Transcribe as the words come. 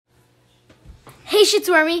Hey,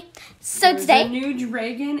 Shihtzu Army. So There's today, a new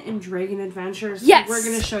dragon in Dragon Adventures. Yes. We're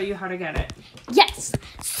going to show you how to get it. yes.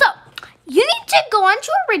 So you need to go onto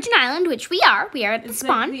Origin Island, which we are. We are at the It's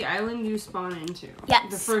spawn. like the island you spawn into.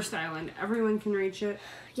 Yes. The first island. Everyone can reach it.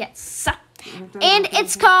 Yes. And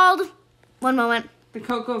it's called, one moment, the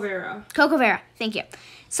Coco Vera. Coco Vera. Thank you.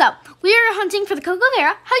 So we are hunting for the Coco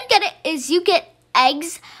Vera. How you get it is you get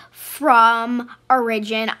eggs from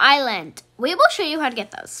Origin Island. We will show you how to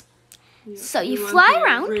get those. Yeah. So you want fly the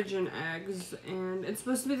around. Origin eggs, and it's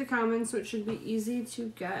supposed to be the common, so it should be easy to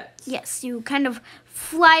get. Yes, you kind of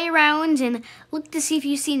fly around and look to see if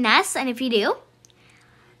you see nests, and if you do,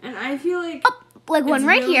 And I feel like like one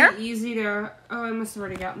right really here. easy to. Oh, I must have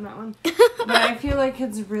already gotten that one. But I feel like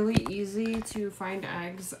it's really easy to find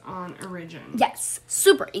eggs on Origin. Yes,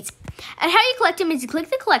 super easy. And how you collect them is you click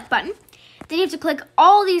the collect button. Then you have to click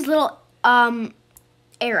all these little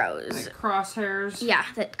arrows. Like crosshairs. Yeah,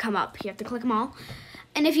 that come up. You have to click them all.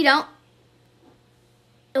 And if you don't,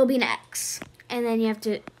 it'll be an X. And then you have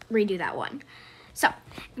to redo that one. So,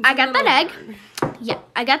 I got that egg. Hard. Yeah,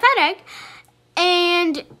 I got that egg.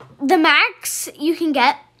 And the max you can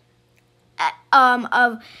get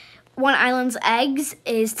of one island's eggs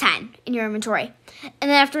is 10 in your inventory. And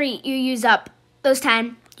then after you use up those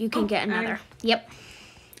 10, you can get another. Egg. Yep.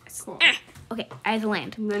 Cool. Okay, I have to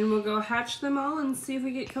land. And then we'll go hatch them all and see if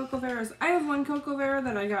we get Coco Veras. I have one Coco Vera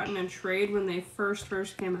that I got in a trade when they first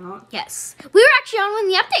came out. Yes. We were actually on when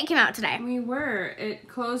the update came out today. We were. It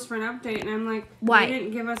closed for an update, and I'm like, Why? They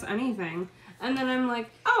didn't give us anything. And then I'm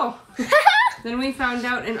like, oh. Then we found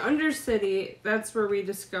out in Undercity, that's where we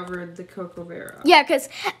discovered the Coco Vera. Yeah, because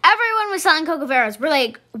everyone was selling Coco Veras. We're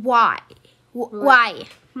like, why? Why?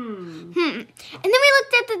 And then we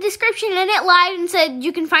looked at the description and it lied and said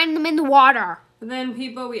you can find them in the water. But then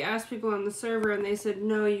we asked people on the server, and they said,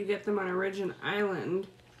 no, you get them on Origin Island.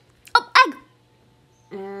 Oh, egg!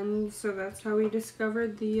 And so that's how we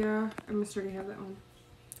discovered the, I must already have that one.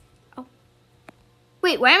 Oh.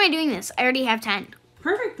 Wait, why am I doing this? I already have 10.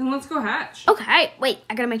 Perfect, then let's go hatch. Okay, wait,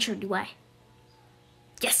 I gotta make sure to do I.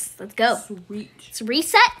 Yes, let's go. Sweet. Let's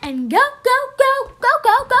reset and go, go, go, go,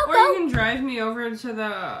 go, go, Or go. you can drive me over to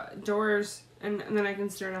the doors, and then I can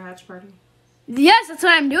start a hatch party. Yes, that's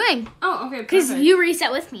what I'm doing. Oh, okay, Because perfect. you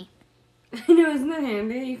reset with me. I know, isn't that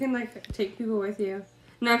handy? You can, like, take people with you.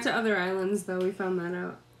 Not to other islands, though. We found that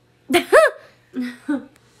out.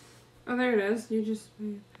 Oh, there it is. You just...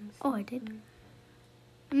 Oh, I did.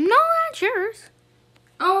 No, that's yours.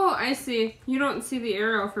 Oh, I see. You don't see the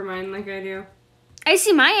arrow for mine like I do. I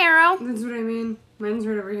see my arrow. That's what I mean. Mine's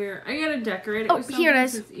right over here. I gotta decorate it Oh, with something here it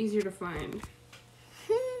is. so it's easier to find.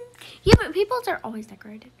 Yeah, but people's are always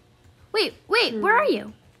decorated. Wait, where are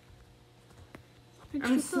you?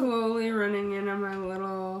 I'm slowly running in on my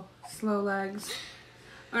little slow legs.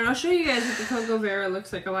 And I'll show you guys what the Coco Vera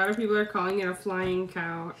looks like. A lot of people are calling it a flying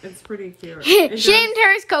cow. It's pretty cute. She named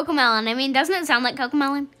hers Coco Melon. I mean, doesn't it sound like Coco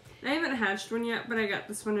Melon? I haven't hatched one yet, but I got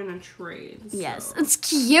this one in a trade. So Yes, it's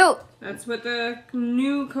cute. that's what the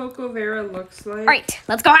new Coco Vera looks like. All right,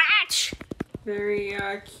 let's go hatch. Very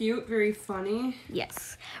cute, very funny.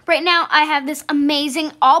 Yes. Right now, I have this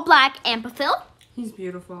amazing all black amphiphil. He's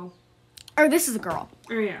beautiful. Or this is a girl.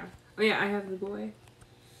 Oh yeah, I have the boy.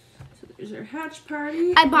 So there's our hatch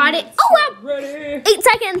party. I bought it. Let's Oh, get wow. ready. 8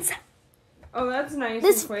 seconds. Oh, that's nice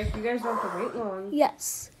This- and quick. You guys don't have to wait long.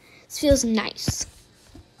 Yes. This feels nice.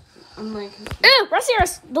 I'm like, Ew,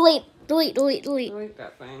 Rossiris. Delete. I like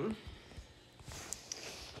that thing.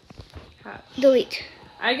 Hatch. Delete.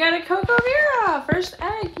 I got a Coco Vera! First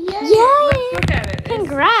egg! Yay! Yay! Let's look at it.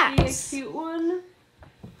 Congrats. Is she a cute one?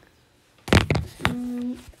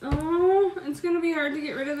 Oh, it's gonna be hard to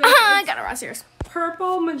get rid of this. I It's got a Rossiris.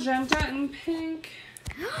 purple, magenta, and pink.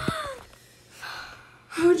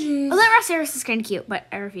 Oh, jeez. Oh, that Rossiris is kind of cute, but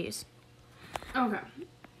I refuse. Okay.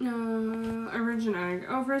 Origin egg.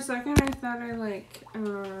 Oh, for a second, I thought I don't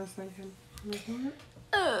know what I was thinking.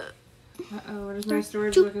 Uh-oh, what is my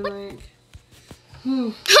storage looking like?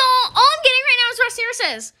 Ooh, Oh, all I'm getting right now is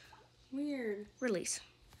Rossirises. weird. Release.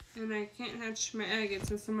 And I can't hatch my egg. It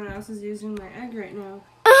says someone else is using my egg right now.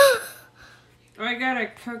 Oh, I got a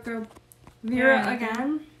Coco Vera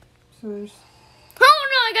again. So there's Oh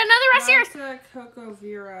no, I got another Rossiris. lots of Coco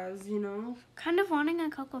Veras, you know? Kind of wanting a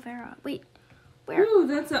Coco Vera. Wait, where? Ooh,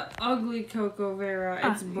 that's an ugly Coco Vera.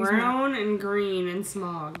 Ah, It's here's brown and green and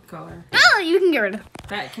smog color. Oh, you can get rid of.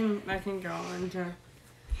 That can go into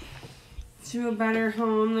to a better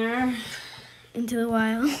home there. Into the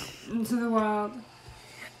wild. Into the wild.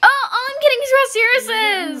 Oh, all I'm getting is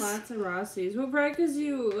Getting Rossirises. lots of Rossies. Well, probably because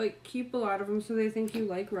you keep a lot of them, so they think you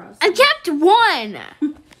like Rossies. I kept one.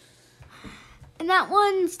 And that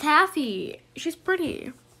one's Taffy. She's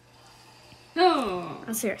pretty. No.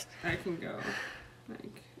 I'm serious. I can go.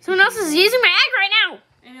 Like, Someone else is using my egg right now.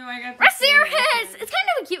 I know, I got We're serious. It's kind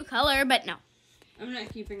of a cute color, but no. I'm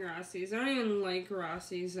not keeping Rossies. I don't even like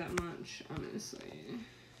Rossies that much, honestly.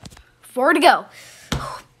 4 to go. I'm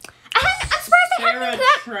surprised I haven't gotten.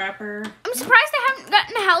 Trapper. I'm surprised I haven't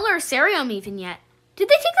gotten a Howler or Cerium even yet. Did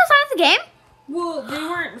they take those out of the game? Well, they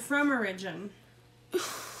weren't from Origin. Yeah,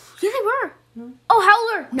 they were. Hmm? Oh,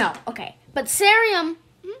 Howler. No, okay. But Cerium.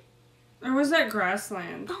 Or was that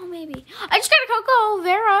Grassland? Oh, maybe. I just got a Coco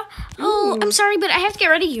Vera. Oh, I'm sorry, but I have to get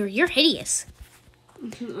rid of you. You're hideous.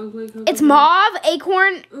 It's an ugly Coco It's Vera. Mauve,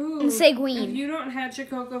 Acorn, and If Seguin. you don't hatch a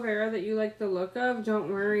Coco Vera that you like the look of,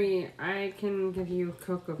 don't worry. I can give you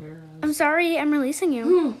Coco Veras. I'm sorry, I'm releasing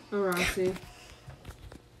you. A Rossi.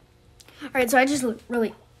 Alright, so I just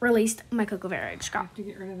released my Coco Vera. I just I got. have to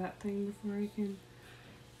get rid of that thing before I can.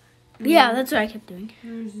 Yeah, that's what I kept doing.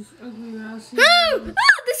 There's this ugly Rossi.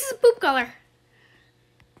 This is a poop color.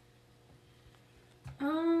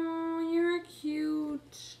 Oh, you're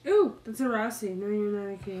cute. Ooh, that's a Rossi. No, you're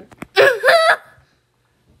not a cute. 2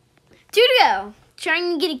 to go.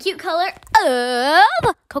 Trying to get a cute color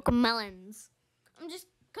of Coco Melons. I'm just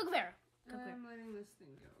Coco Vera. I'm letting this thing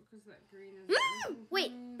go because that green is.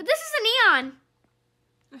 Wait, but this is a neon.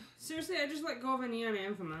 Seriously, I just let go of a neon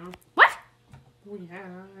Amphimo. What? Oh yeah,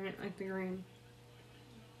 I didn't like the green.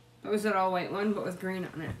 It was that all white one, but with green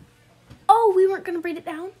on it. Oh, we weren't gonna breed it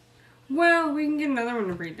down? Well, we can get another one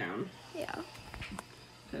to breed down. Yeah.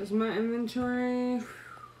 There's my inventory.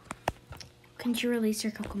 Couldn't you release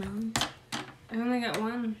your Coco Melons? I only got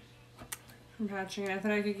one from hatching. I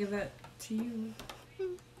thought I could give that to you.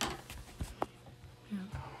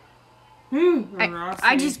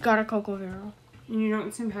 I just got a Coco Vera. And you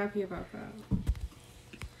don't seem happy about that.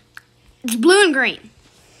 It's blue and green.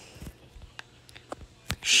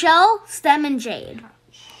 Shell, stem, and jade.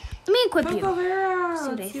 Let me equip you. Coco Vera! See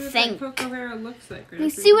what I Let's see what think. that Coco Vera looks like. Let me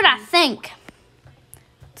see what I think.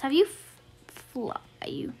 Let's have you fly,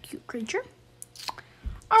 you cute creature.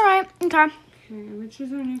 Alright, okay. Okay, which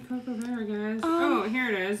is our new Coco Vera, guys? Oh, here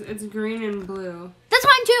it is. It's green and blue. That's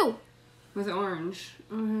mine too. With orange.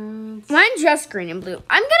 Mine's just green and blue.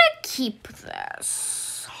 I'm gonna keep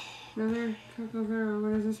this. Another Coco Vera.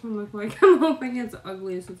 What does this one look like? I'm hoping it's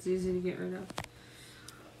ugly so it's easy to get rid of.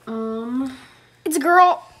 It's a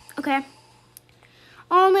girl. Okay.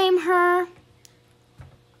 I'll name her.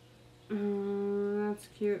 That's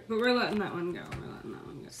cute. But we're letting that one go.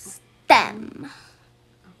 Stem.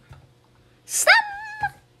 Stem.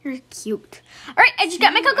 You're cute. Alright, I just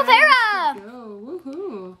got my Coco Vera. Go.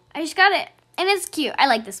 Woohoo. I just got it. And it's cute. I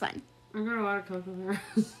like this one. I got a lot of Coco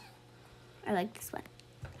Veras. I like this one.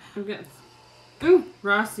 I've got. Ooh,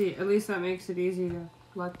 Rossi. At least that makes it easy to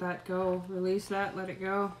let that go. Release that. Let it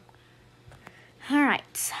go.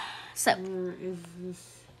 Alright. So, Where is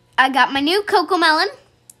this? I got my new Coco Melon.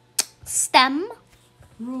 Stem.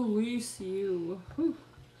 Release you. Whew.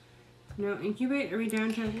 No, incubate. Are we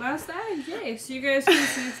down to last egg? Yay. So you guys can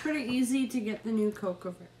see it's pretty easy to get the new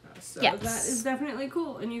Coco Vera. So yes. That is definitely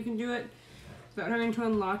cool. And you can do it without having to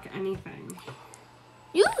unlock anything.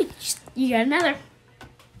 You got another.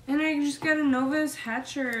 And I just got a Nova's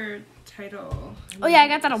Hatcher title. Oh yeah, I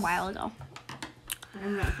got that a while ago.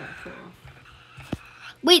 I'm not that cool.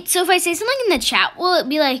 Wait, so if I say something in the chat, will it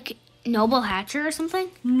be like Noble Hatcher or something?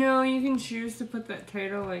 No, you can choose to put that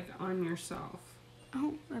title like on yourself.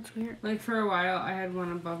 Oh, that's weird. Like for a while, I had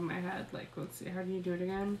one above my head. Like, let's see, how do you do it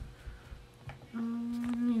again?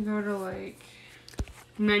 You go to like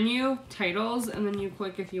menu, titles, and then you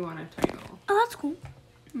click if you want a title. Oh, that's cool.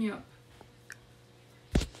 Yep.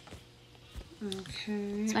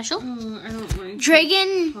 Okay. Special? Oh, I don't like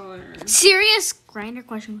Dragon. color. Serious grinder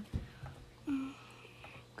question.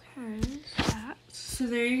 Okay. So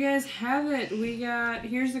there you guys have it. We got,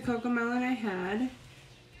 here's the Coco Melon I had.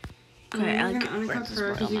 Okay, we're gonna uncup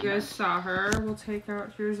her because you guys saw her. We'll take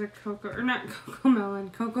out, here's a Coco, or not Coco Melon,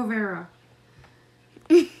 Coco Vera.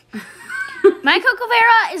 My Coco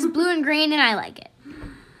Vera is blue and green and I like it.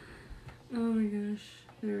 Oh my gosh.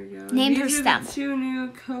 There we go. Named her These are Stem. the 2 new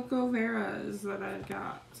Coco Veras that I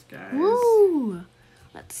got, guys. Woo!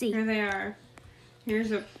 Let's see. Here they are.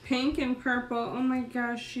 Here's a pink and purple. Oh my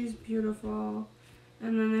gosh, she's beautiful.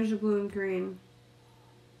 And then there's a blue and green.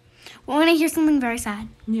 Well, want to hear something very sad?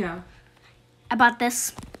 Yeah. I bought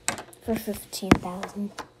this for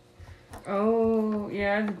 $15,000. Oh,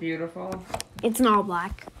 yeah, it's beautiful. It's an all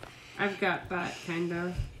black. I've got that, kind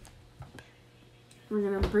of. We're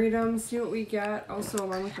going to breed them, see what we get. Also,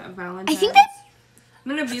 along with that Valentine's. I think that's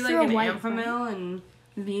I'm going to be like for a an white Amphimil and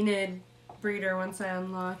Venid breeder once I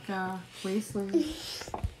unlock Wasteland.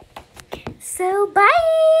 So, bye!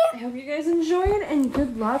 I hope you guys enjoyed, and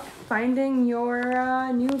good luck finding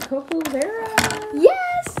your new Coco Vera.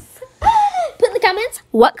 Yes! Put in the comments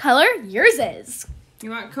what color yours is. You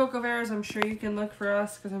want Coco Veras? I'm sure you can look for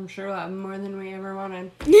us, because I'm sure we'll have more than we ever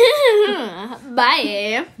wanted.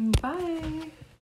 Bye! Bye!